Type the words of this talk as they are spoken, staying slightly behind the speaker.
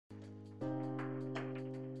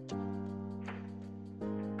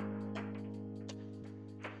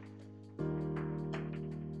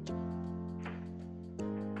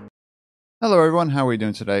Hello everyone, how are we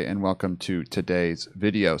doing today? And welcome to today's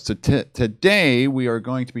video. So today we are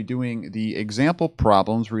going to be doing the example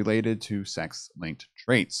problems related to sex-linked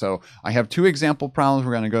traits. So I have two example problems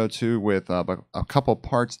we're going to go to with a couple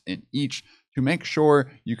parts in each to make sure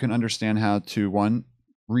you can understand how to, one,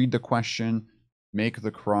 read the question, make the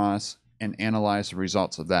cross, and analyze the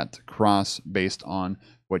results of that cross based on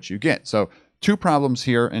what you get. So two problems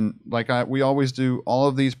here, and we always do all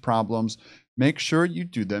of these problems, make sure you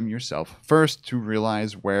do them yourself first to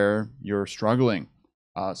realize where you're struggling.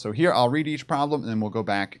 So here, I'll read each problem and then we'll go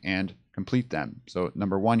back and complete them. So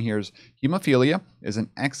number one here is hemophilia is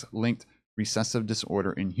an X-linked recessive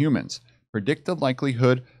disorder in humans. Predict the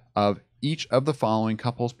likelihood of each of the following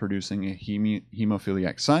couples producing a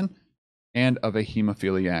hemophiliac son and of a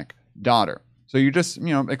hemophiliac daughter. So you're just,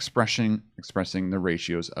 expressing the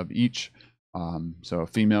ratios of each. So a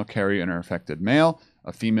female carrier and an affected male,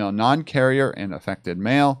 a female non-carrier and affected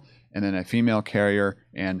male, and then a female carrier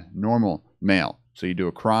and normal male. So you do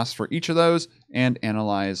a cross for each of those and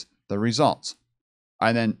analyze the results.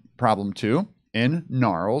 And then problem two, in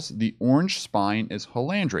gnarls, the orange spine is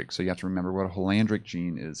holandric. So you have to remember what a holandric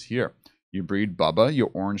gene is here. You breed Bubba, your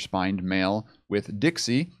orange-spined male, with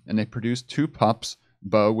Dixie, and they produce two pups,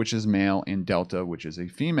 Bo, which is male, and Delta, which is a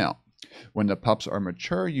female. When the pups are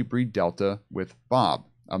mature, you breed Delta with Bob,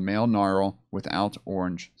 a male gnarl without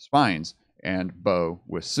orange spines, and Bo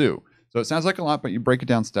with Sue. So it sounds like a lot, but you break it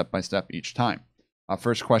down step by step each time.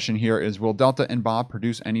 First question here is, will Delta and Bob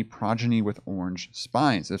produce any progeny with orange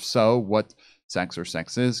spines? If so, what sex or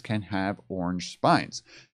sexes can have orange spines?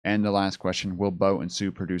 And the last question, will Bo and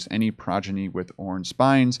Sue produce any progeny with orange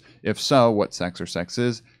spines? If so, what sex or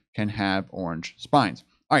sexes can have orange spines?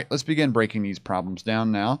 All right, let's begin breaking these problems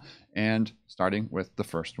down now, and starting with the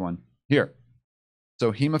first one here.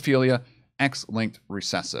 So hemophilia, X-linked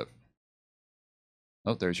recessive.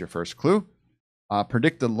 Oh, there's your first clue.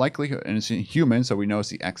 Predict the likelihood, and it's in human, so we know it's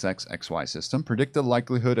the XXXY system. Predict the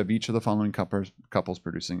likelihood of each of the following couples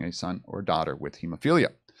producing a son or daughter with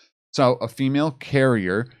hemophilia. So a female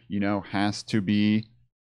carrier, has to be,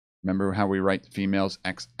 remember how we write females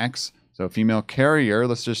XX? So female carrier,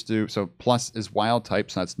 let's just do, so plus is wild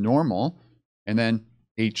type, so that's normal. And then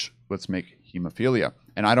H, let's make hemophilia.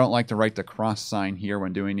 And I don't like to write the cross sign here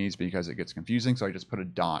when doing these because it gets confusing, so I just put a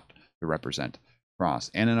dot to represent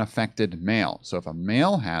cross. And an affected male. So if a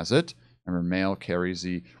male has it, remember male carries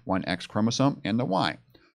the 1X chromosome and the Y.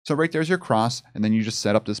 So right there's your cross, and then you just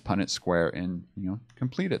set up this Punnett square and,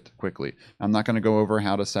 complete it quickly. I'm not going to go over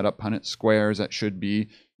how to set up Punnett squares. That should be,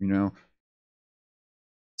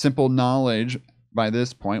 simple knowledge by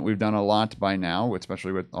this point. We've done a lot by now,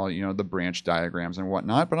 especially with all, the branch diagrams and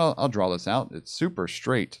whatnot, but I'll draw this out. It's super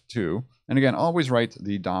straight too. And again, always write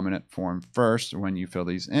the dominant form first when you fill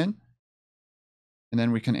these in, and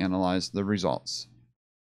then we can analyze the results.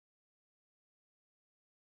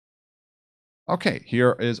 Okay,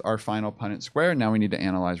 here is our final Punnett square. Now we need to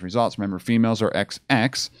analyze results. Remember, females are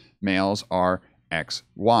XX, males are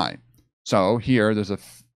XY. So here,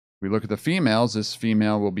 we look at the females. This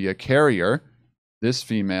female will be a carrier. This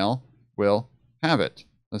female will have it.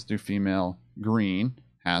 Let's do female green,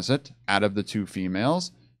 has it, out of the two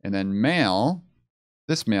females. And then male,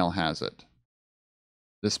 this male has it.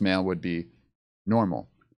 This male would be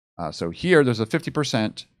normal. So here, there's a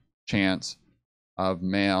 50% chance of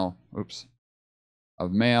male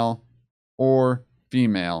or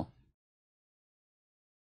female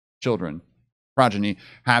children, progeny,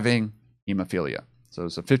 having hemophilia. So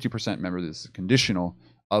it's a 50%, remember this is conditional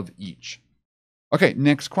of each. Okay,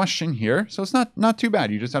 next question here. So it's not too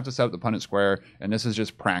bad. You just have to set up the Punnett square, and this is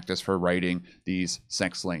just practice for writing these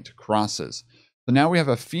sex-linked crosses. So now we have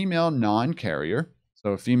a female non-carrier.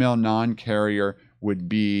 So a female non-carrier would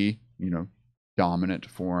be, dominant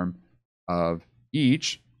form of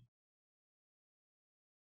each,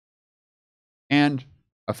 and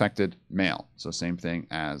affected male. So same thing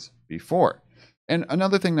as before. And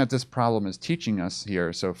another thing that this problem is teaching us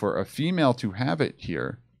here, so for a female to have it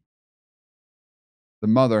here, the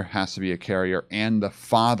mother has to be a carrier and the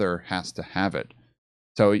father has to have it.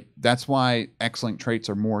 So that's why X-linked traits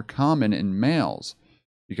are more common in males,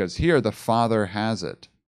 because here the father has it.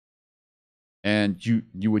 And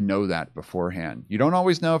you would know that beforehand. You don't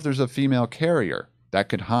always know if there's a female carrier. That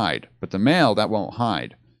could hide, but the male, that won't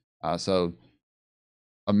hide. So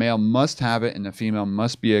a male must have it and a female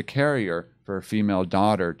must be a carrier for a female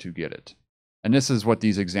daughter to get it. And this is what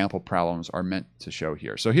these example problems are meant to show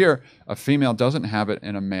here. So here, a female doesn't have it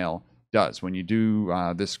and a male does. When you do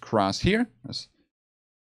this cross here,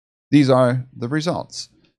 these are the results.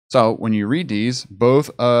 So when you read these, both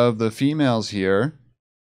of the females here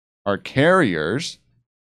are carriers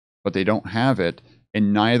but they don't have it,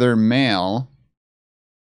 and neither male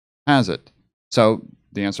has it. So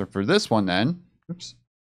the answer for this one then,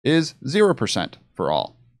 is 0% for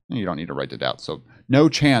all. You don't need to write it out. So no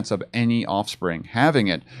chance of any offspring having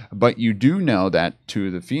it, but you do know that two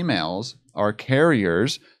of the females are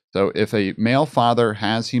carriers. So if a male father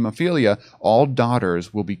has hemophilia, all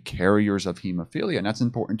daughters will be carriers of hemophilia. And that's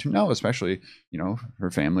important to know, especially,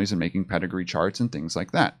 for families and making pedigree charts and things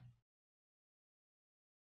like that.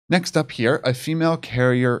 Next up here, a female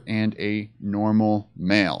carrier and a normal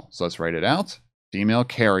male. So let's write it out. Female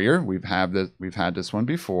carrier, we've had this one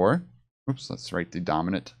before. Oops, let's write the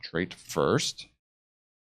dominant trait first.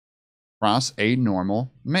 Cross a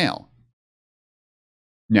normal male.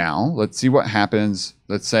 Now, let's see what happens.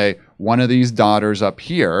 Let's say one of these daughters up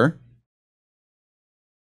here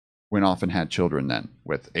went off and had children then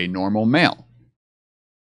with a normal male.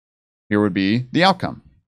 Here would be the outcome.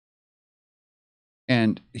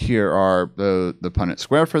 And here are the Punnett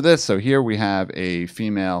square for this. So here we have a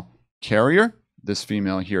female carrier. This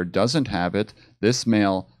female here doesn't have it. This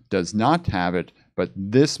male does not have it, but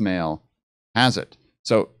this male has it.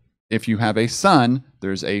 So if you have a son,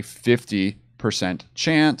 there's a 50%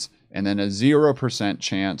 chance and then a 0%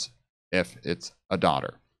 chance if it's a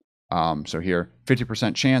daughter. So here,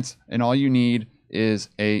 50% chance, and all you need is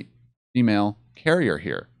a female carrier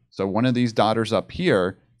here. So one of these daughters up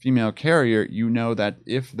here, female carrier, you know that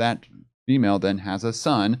if that female then has a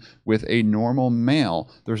son with a normal male,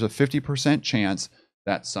 there's a 50% chance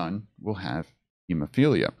that son will have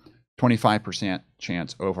hemophilia. 25%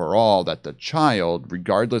 chance overall that the child,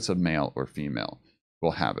 regardless of male or female,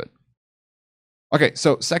 will have it. Okay,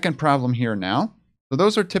 so second problem here now. So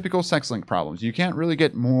those are typical sex-linked problems. You can't really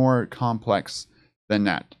get more complex than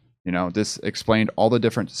that. This explained all the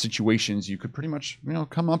different situations you could pretty much,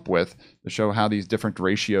 come up with to show how these different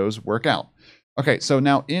ratios work out. Okay, so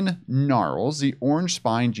now in gnarls, the orange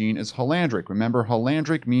spine gene is halandric. Remember,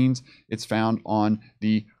 halandric means it's found on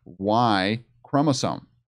the Y chromosome.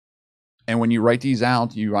 And when you write these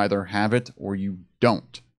out, you either have it or you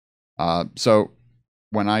don't. So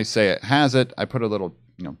when I say it has it, I put a little,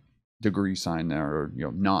 degree sign there, or,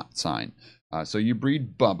 not sign. So you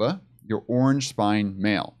breed Bubba, your orange spine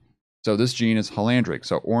male. So this gene is halandric.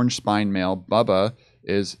 So orange spine male, Bubba,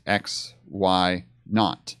 is XY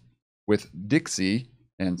not. With Dixie,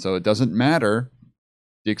 and so it doesn't matter,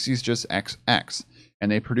 Dixie's just XX.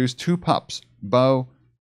 And they produce two pups, Bo,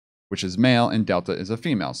 which is male, and Delta is a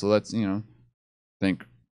female. So let's, think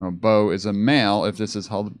Bo is a male. If this is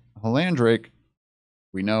halandric,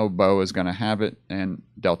 we know Bo is going to have it and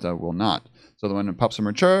Delta will not. So when the pups are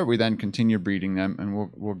mature, we then continue breeding them, and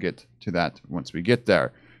we'll get to that once we get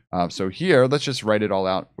there. So here, let's just write it all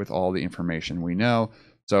out with all the information we know.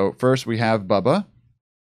 So first we have Bubba.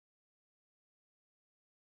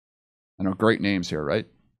 I know, great names here, right?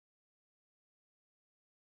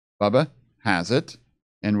 Bubba has it.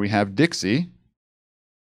 And we have Dixie.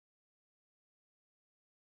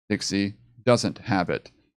 Dixie doesn't have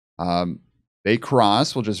it. They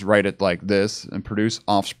cross, we'll just write it like this, and produce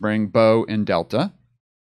offspring, Bo and Delta.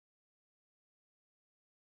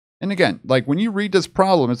 And again, like when you read this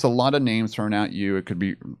problem, it's a lot of names thrown at you. It could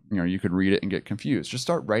be, you could read it and get confused. Just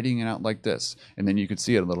start writing it out like this, and then you could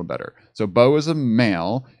see it a little better. So Bo is a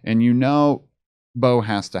male, and Bo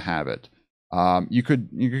has to have it. You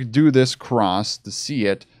could do this cross to see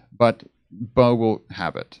it, but Bo will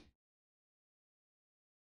have it.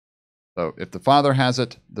 So if the father has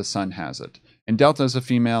it, the son has it. And Delta is a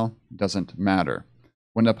female, doesn't matter.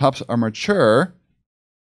 When the pups are mature,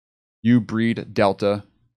 you breed Delta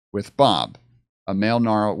with Bob, a male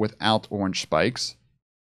gnarl without orange spikes.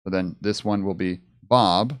 So then this one will be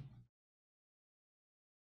Bob.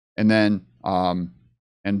 And then,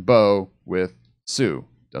 and Bo with Sue.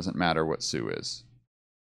 Doesn't matter what Sue is.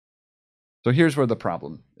 So here's where the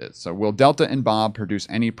problem is. So will Delta and Bob produce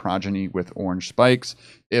any progeny with orange spikes?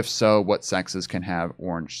 If so, what sexes can have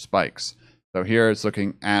orange spikes? So here it's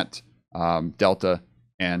looking at Delta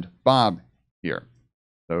and Bob here.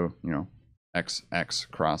 So,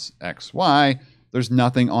 XX cross XY. There's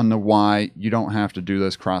nothing on the Y. You don't have to do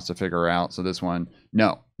this cross to figure out. So this one,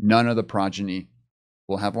 no, none of the progeny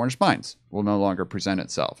will have orange spines. Will no longer present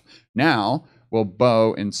itself. Now, will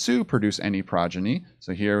Bo and Sue produce any progeny?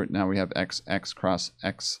 So here, now we have XX cross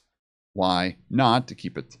XY not to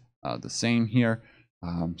keep it the same here.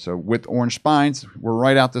 So with orange spines, we'll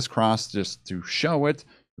write out this cross just to show it,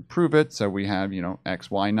 to prove it. So we have,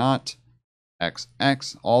 XY not,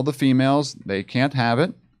 XX, all the females, they can't have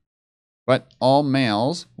it, but all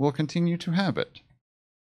males will continue to have it.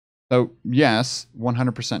 So yes,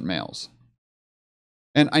 100% males.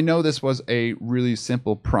 And I know this was a really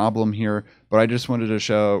simple problem here, but I just wanted to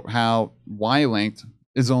show how Y-linked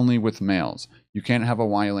is only with males. You can't have a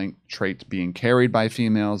Y-linked trait being carried by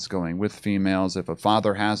females, going with females. If a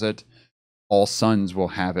father has it, all sons will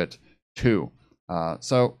have it too.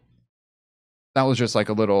 So that was just like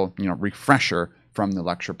a little, refresher from the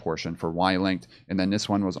lecture portion for Y-linked. And then this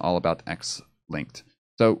one was all about X-linked.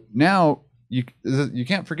 So now you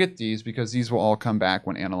can't forget these because these will all come back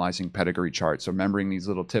when analyzing pedigree charts. So remembering these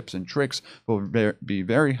little tips and tricks will be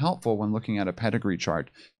very helpful when looking at a pedigree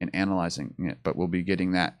chart and analyzing it. But we'll be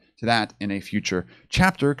getting to that in a future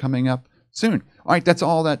chapter coming up soon. All right, that's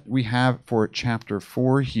all that we have for chapter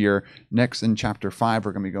 4 here. Next in chapter 5,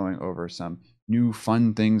 we're going to be going over some new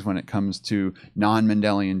fun things when it comes to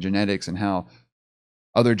non-Mendelian genetics and how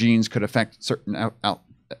other genes could affect certain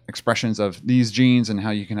expressions of these genes and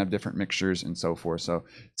how you can have different mixtures and so forth. So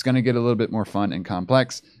it's going to get a little bit more fun and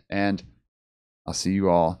complex, and I'll see you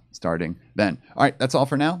all starting then. All right, that's all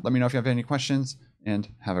for now. Let me know if you have any questions, and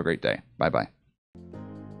have a great day. Bye-bye.